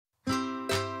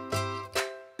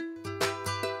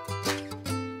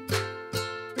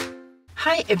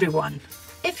Hi everyone!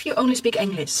 If you only speak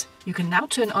English, you can now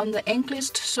turn on the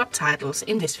English subtitles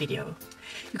in this video.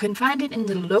 You can find it in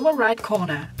the lower right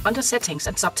corner under Settings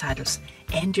and Subtitles.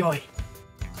 Enjoy!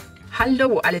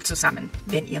 Hallo alle zusammen!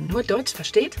 Wenn ihr nur Deutsch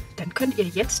versteht, dann könnt ihr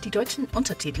jetzt die deutschen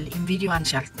Untertitel im Video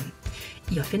anschalten.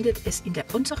 Ihr findet es in der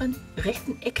unteren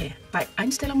rechten Ecke bei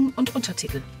Einstellungen und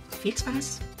Untertitel. Viel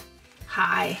Spaß!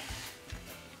 Hej!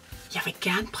 Jeg vil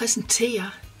gerne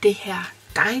præsentere det her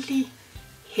dejlige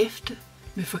hæfte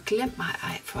med Forglem mig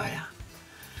ej for jer.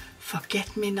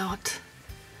 Forget me not.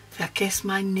 Vergiss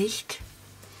mig nicht.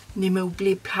 Ne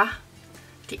m'oublie pas.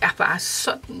 De er bare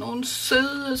sådan nogle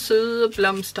søde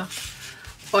blomster.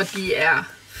 Og de er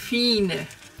fine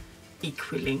i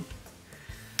Quilling.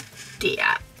 Det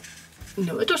er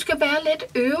noget, du skal være lidt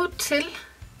øvet til.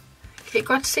 Kan I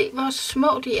godt se, hvor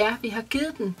små de er? Vi har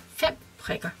givet den 5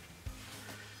 prikker.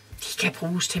 De kan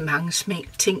bruges til mange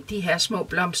ting, de her små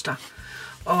blomster.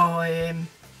 Og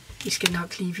vi skal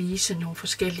nok lige vise nogle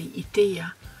forskellige idéer.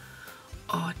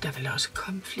 Og der vil også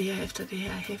komme flere efter det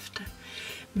her hæfte.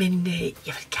 Men jeg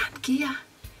vil gerne give jer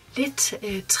lidt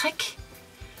trick.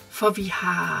 For vi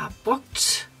har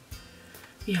brugt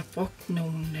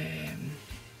nogle...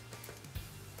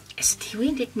 altså det er jo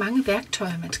egentlig ikke mange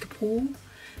værktøjer, man skal bruge.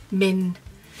 Men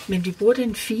vi bruger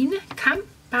den fine kam,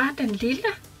 bare den lille.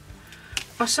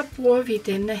 Og så bruger vi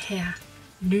denne her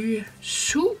nye,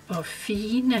 super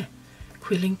fine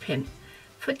Quilling pen,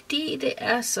 fordi det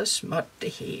er så småt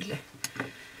det hele.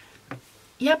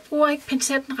 Jeg bruger ikke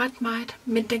pincetten ret meget,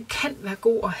 men den kan være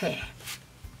god at have.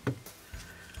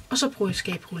 Og så bruger jeg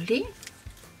skabrolé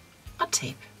og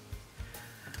tape.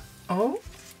 Og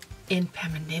en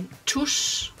permanent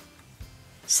tus.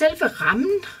 Selve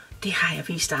rammen, det har jeg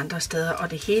vist andre steder,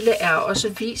 og det hele er også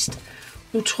vist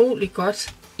utrolig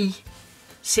godt i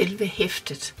selve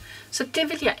hæftet. Så det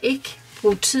vil jeg ikke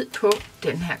bruge tid på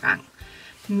den her gang.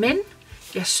 Men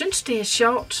jeg synes, det er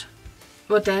sjovt,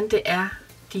 hvordan det er,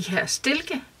 de her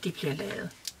stilke, de bliver lavet.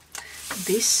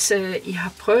 Hvis I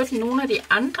har prøvet nogle af de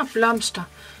andre blomster,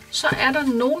 så er der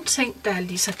nogle ting, der er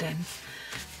lige sådan.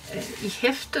 I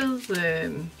hæftet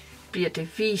bliver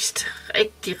det vist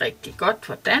rigtig godt,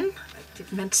 hvordan.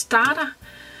 Man starter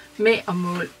med at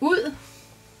måle ud.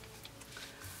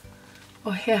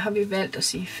 Og her har vi valgt at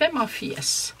sige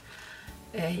 85.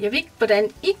 Jeg ved ikke,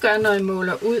 hvordan I gør, når I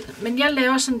måler ud, men jeg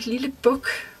laver sådan et lille buk.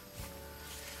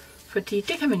 Fordi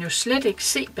det kan man jo slet ikke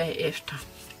se bagefter.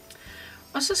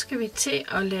 Og så skal vi til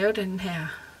at lave den her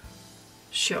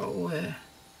sjove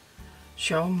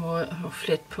måde at få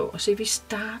flet på. Og så vi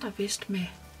starter vist med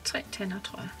 3 tænder,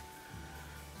 tror jeg.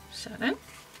 Sådan.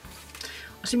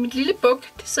 Og så mit lille buk,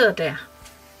 det sidder der.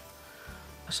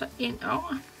 Og så ind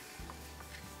over.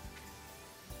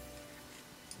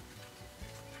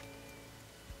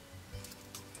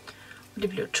 Og det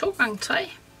blev 2 gange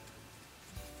 3.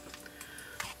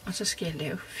 Og så skal jeg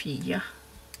lave 4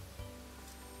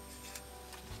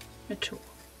 med 2.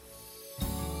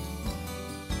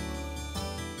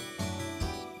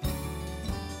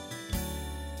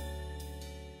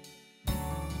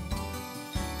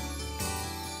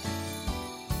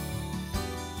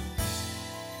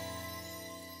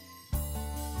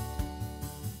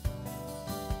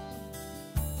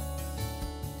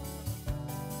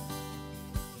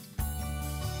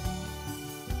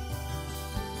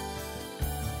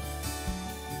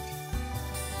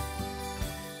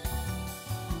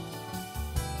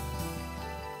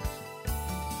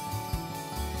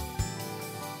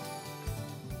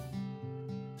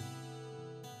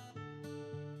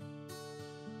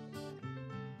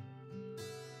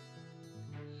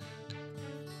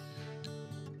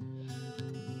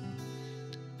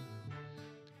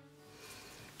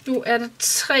 Nu er der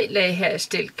 3 lag her i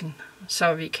stilken,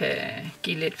 så vi kan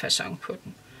give lidt facon på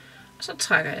den. Og så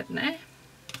trækker jeg den af.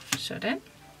 Sådan.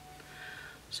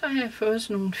 Så har jeg fået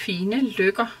sådan nogle fine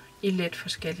lykker i lidt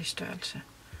forskellige størrelse.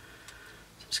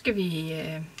 Så skal vi...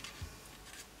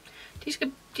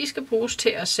 De skal bruges til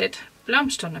at sætte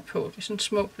blomsterne på. Det er sådan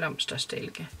små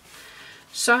blomsterstilke.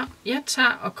 Så jeg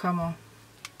tager og kommer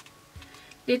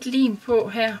lidt lim på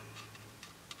her.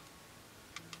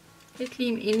 Lidt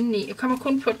lim indeni. Jeg kommer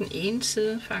kun på den ene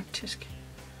side, faktisk.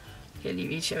 Jeg kan lige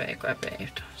vise jer, hvad jeg gør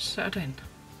bagefter. Sådan.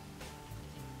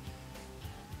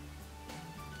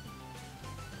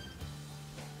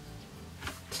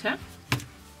 Så.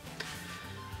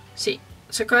 Se,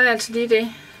 så gør jeg altså lige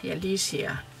det, jeg lige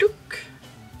siger duk,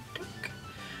 duk.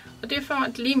 Og det er for,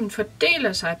 at limen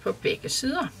fordeler sig på begge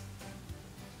sider.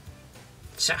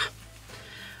 Så.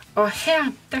 Og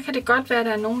her, der kan det godt være, at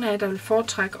der er nogen af jer, der vil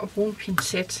foretrække at bruge en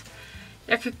pincet.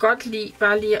 Jeg kan godt lide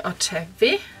bare lige at tage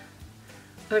ved,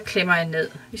 og så klemmer jeg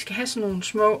ned. Vi skal have sådan nogle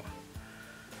små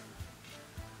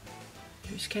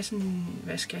Vi skal have sådan,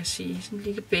 hvad skal jeg sige, sådan en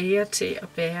lille bæger til at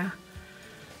bære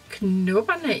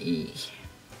knopperne i.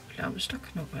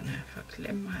 Blomsterknopperne, for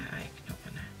glemmer jeg ikke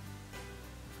knopperne.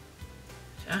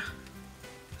 Så.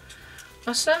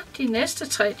 Og så de næste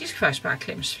 3, de skal faktisk bare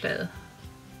klemmes flade.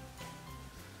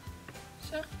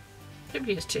 Så det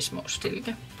bliver til små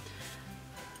stilke.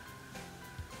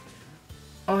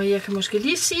 Og jeg kan måske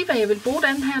lige sige, hvad jeg vil bruge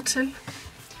den her til.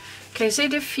 Kan I se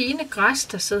det fine græs,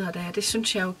 der sidder der? Det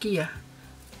synes jeg jo giver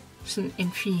sådan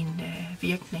en fin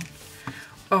virkning.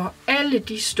 Og alle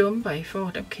de stumper, I får,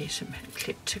 dem kan I simpelthen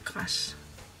klippe til græs.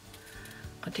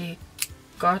 Og det er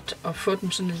godt at få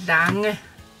dem sådan lange.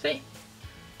 Se,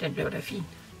 den blev da fin.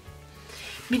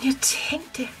 Men jeg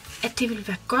tænkte, at det ville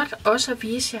være godt også at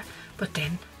vise jer,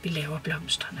 hvordan vi laver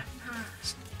blomsterne.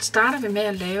 Starter vi med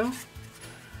at lave,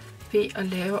 ved at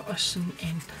lave os sådan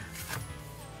en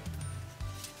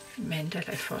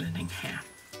mandalafoldning her.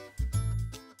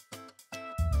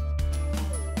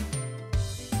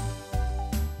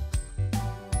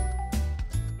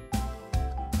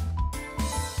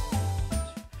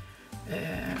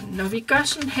 Når vi gør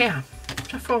sådan her,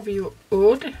 så får vi jo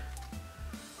 8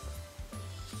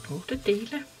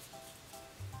 dele.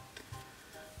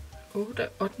 8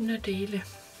 8/8.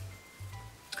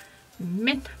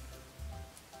 Men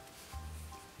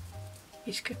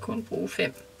vi skal kun bruge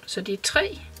 5. Så de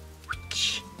 3,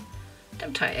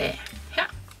 dem tager jeg af her.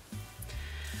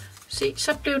 Se,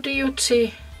 så blev det jo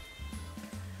til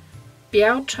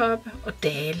bjergtoppe og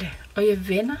dale. Og jeg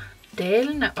vender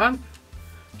dalene om,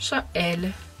 så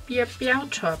alle bliver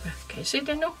bjergtoppe. Kan I se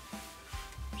det nu?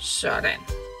 Sådan.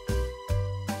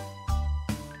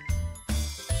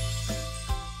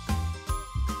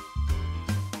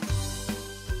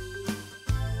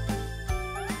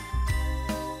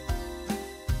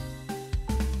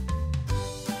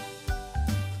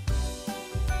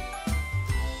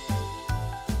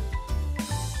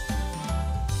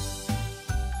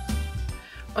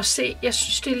 Og se, jeg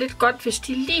synes det er lidt godt, hvis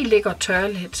de lige ligger og tørrer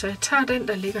lidt, så jeg tager den,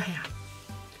 der ligger her.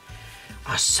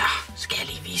 Og så skal jeg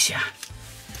lige vise jer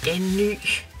en ny,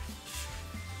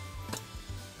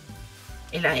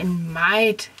 eller en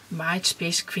meget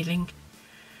spids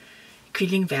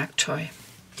kvillingværktøj.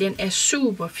 Den er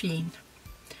super fin,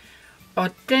 og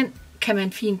den kan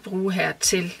man fint bruge her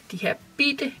til de her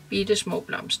bitte små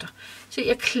blomster. Så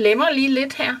jeg klemmer lige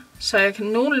lidt her, så jeg kan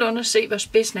nogenlunde se, hvor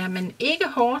spidsen er, men ikke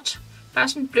hårdt. Bare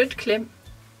sådan en blødt klem.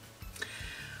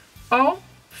 Og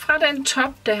fra den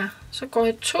top der, så går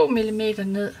jeg 2 mm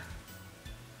ned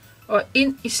og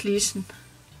ind i slidsen.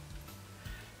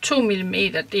 2 mm,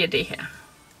 det er det her.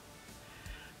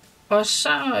 Og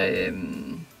så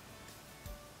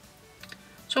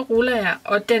ruller jeg,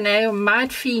 og den er jo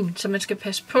meget fin, så man skal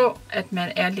passe på, at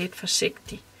man er lidt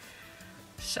forsigtig.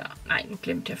 Så, nej, nu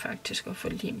glemte jeg faktisk at få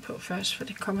lim på først, for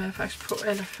det kommer jeg faktisk på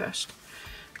allerførst.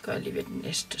 Gør lige ved den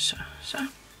næste så.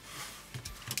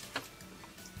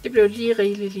 Det blev lige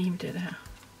rigeligt lim, det der.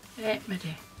 Af med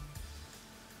det.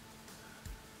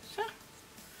 Så.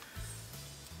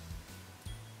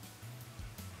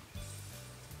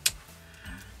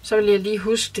 Så vil jeg lige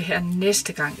huske det her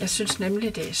næste gang. Jeg synes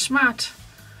nemlig, det er smart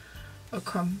at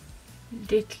komme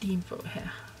lidt lim på her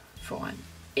foran.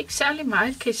 Ikke særlig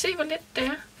meget. Kan I se, hvor lidt det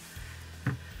er?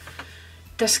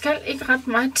 Der skal ikke ret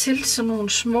meget til sådan nogle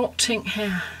små ting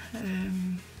her.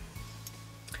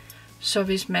 Så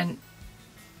hvis man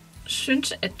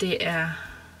synes, at det er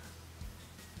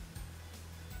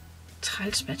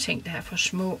træls med ting, der er for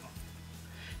små,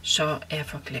 så er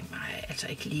for Karenmarie altså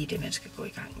ikke lige det, man skal gå i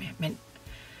gang med. Men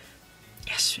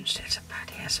jeg synes altså bare,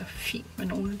 det er så fint med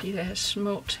nogle af de der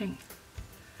små ting.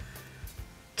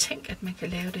 Tænk, at man kan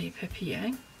lave det i papir,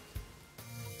 ikke?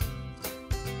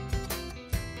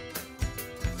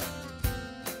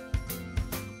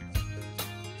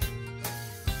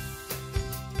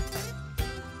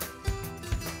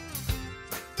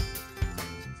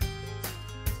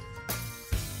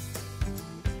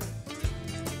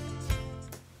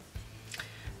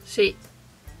 Se,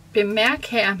 bemærk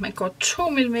her, man går 2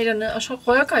 mm ned, og så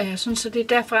rykker jeg, sådan, så det er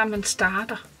derfra, man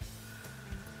starter.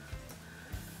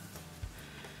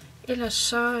 Ellers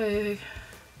så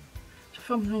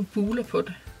får man nogle buler på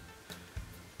det.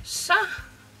 Så,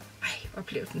 hvor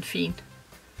blev den fin.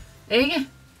 Ikke?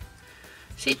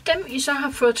 Se, dem I så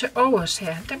har fået til overs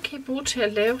her, dem kan I bruge til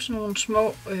at lave sådan nogle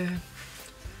små,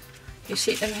 I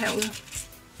se dem herude.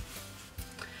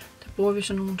 Der bruger vi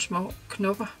sådan nogle små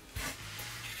knopper.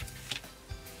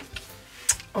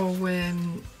 Og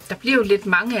der bliver jo lidt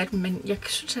mange af dem, men jeg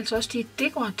synes altså også, de er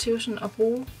dekorative sådan at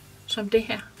bruge som det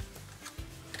her.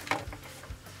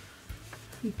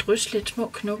 Drys lidt små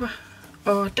knopper.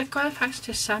 Og der gør jeg faktisk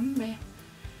det samme med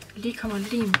lige kommer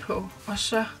lim på, og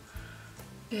så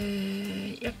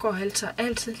jeg går altså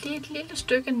altid lige et lille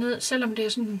stykke ned, selvom det er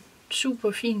sådan en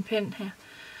super fin pen her.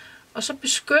 Og så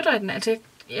beskytter jeg den, altså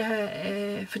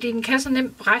fordi den kan så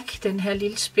nemt brække den her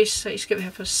lille spids, så I skal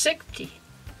være forsigtig.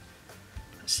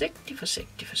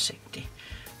 Forsigtig.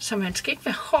 Så man skal ikke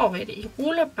være hård ved det. I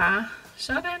ruller bare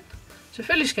sådan.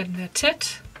 Selvfølgelig skal den være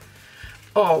tæt.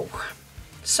 Og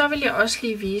så vil jeg også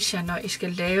lige vise jer, når I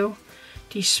skal lave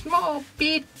de små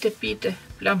bitte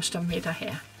blomstermidter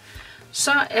her.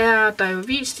 Så er der jo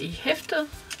vist i hæftet,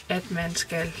 at man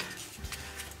skal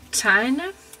tegne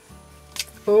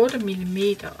 8 mm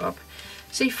op.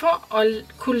 Så for at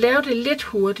kunne lave det lidt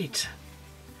hurtigt,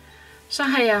 så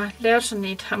har jeg lavet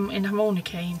sådan en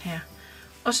harmonika en her.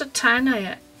 Og så tegner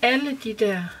jeg alle de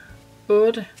der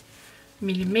 8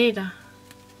 mm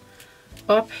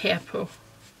op her på.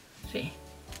 Se.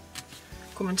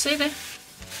 Kunne man se det?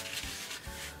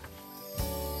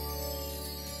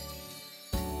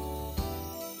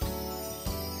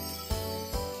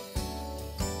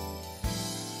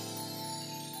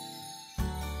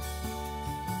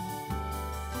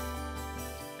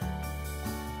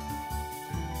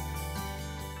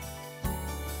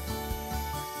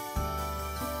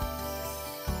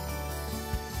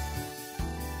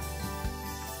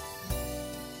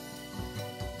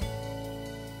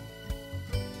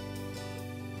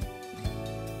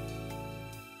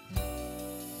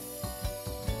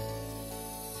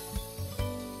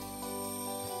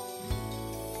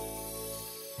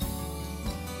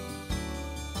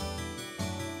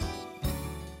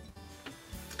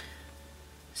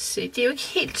 Se, det er jo ikke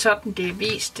helt sådan, det er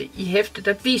vist i hæftet.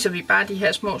 Der viser vi bare de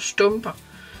her små stumper.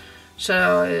 Så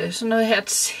sådan noget her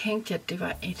tænkte jeg, at det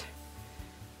var et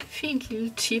fint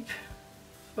lille tip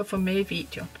at få med i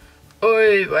videoen.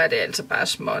 Øj, hvor er det altså bare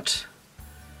småt.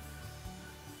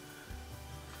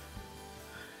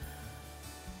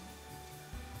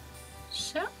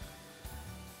 Så.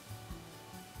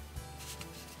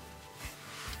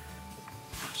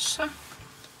 Så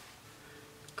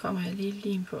kommer jeg lige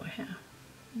lim på her.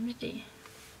 Med det.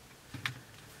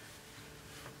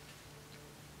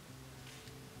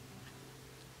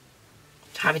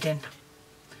 Så har vi den.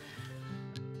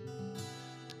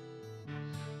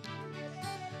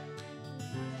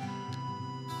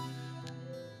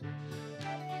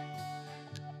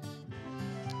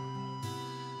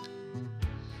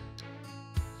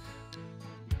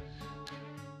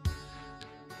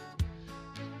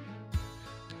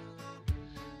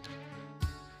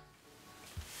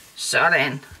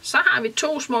 Sådan. Så har vi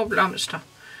 2 små blomster.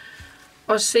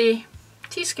 Og se,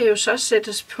 de skal jo så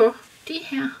sættes på de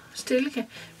her stilke.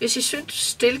 Hvis I synes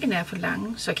stilken er for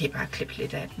lange, så kan I bare klippe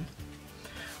lidt af den.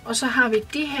 Og så har vi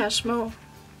de her små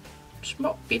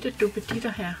bitte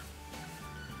duppeditter her.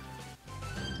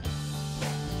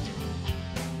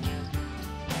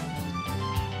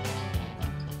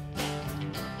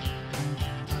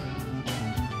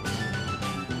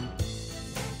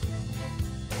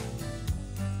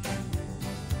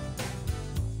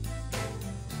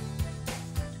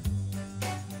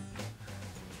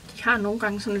 De har nogle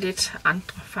gange sådan lidt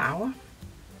andre farver.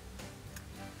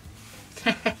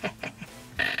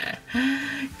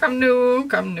 Kom nu,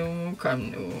 kom nu, kom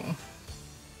nu.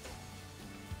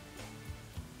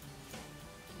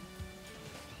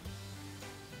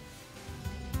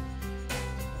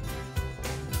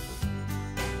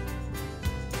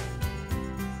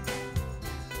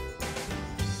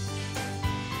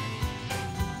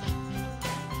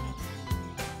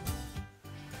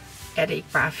 Er det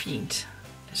ikke bare fint?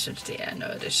 Jeg synes, det er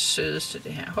noget af det sødeste,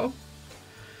 det her. Hov,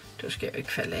 du skal jo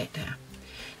ikke falde af der.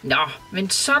 Nå, men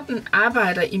sådan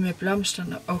arbejder I med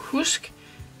blomsterne. Og husk,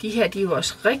 de her, de er jo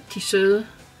også rigtig søde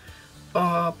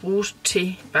og bruges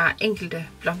til bare enkelte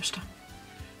blomster.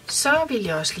 Så vil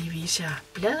jeg også lige vise jer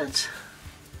bladet.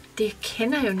 Det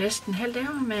kender jeg jo næsten. Her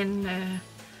laver man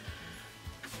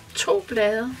 2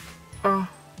 blade, og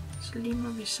så limer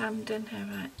vi sammen den her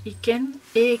vej. Igen,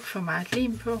 ikke for meget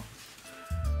lim på.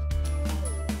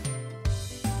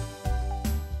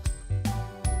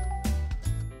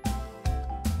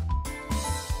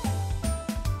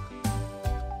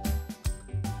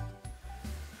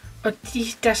 Og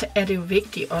der er det jo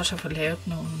vigtigt også at få lavet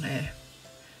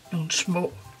nogle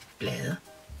små blade.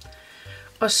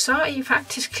 Og så er I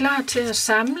faktisk klar til at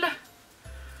samle.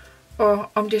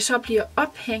 Og om det så bliver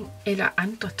ophæng eller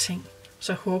andre ting,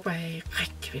 så håber jeg, I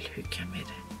rigtig vil hygge jer med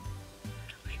det.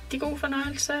 Rigtig god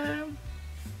fornøjelse.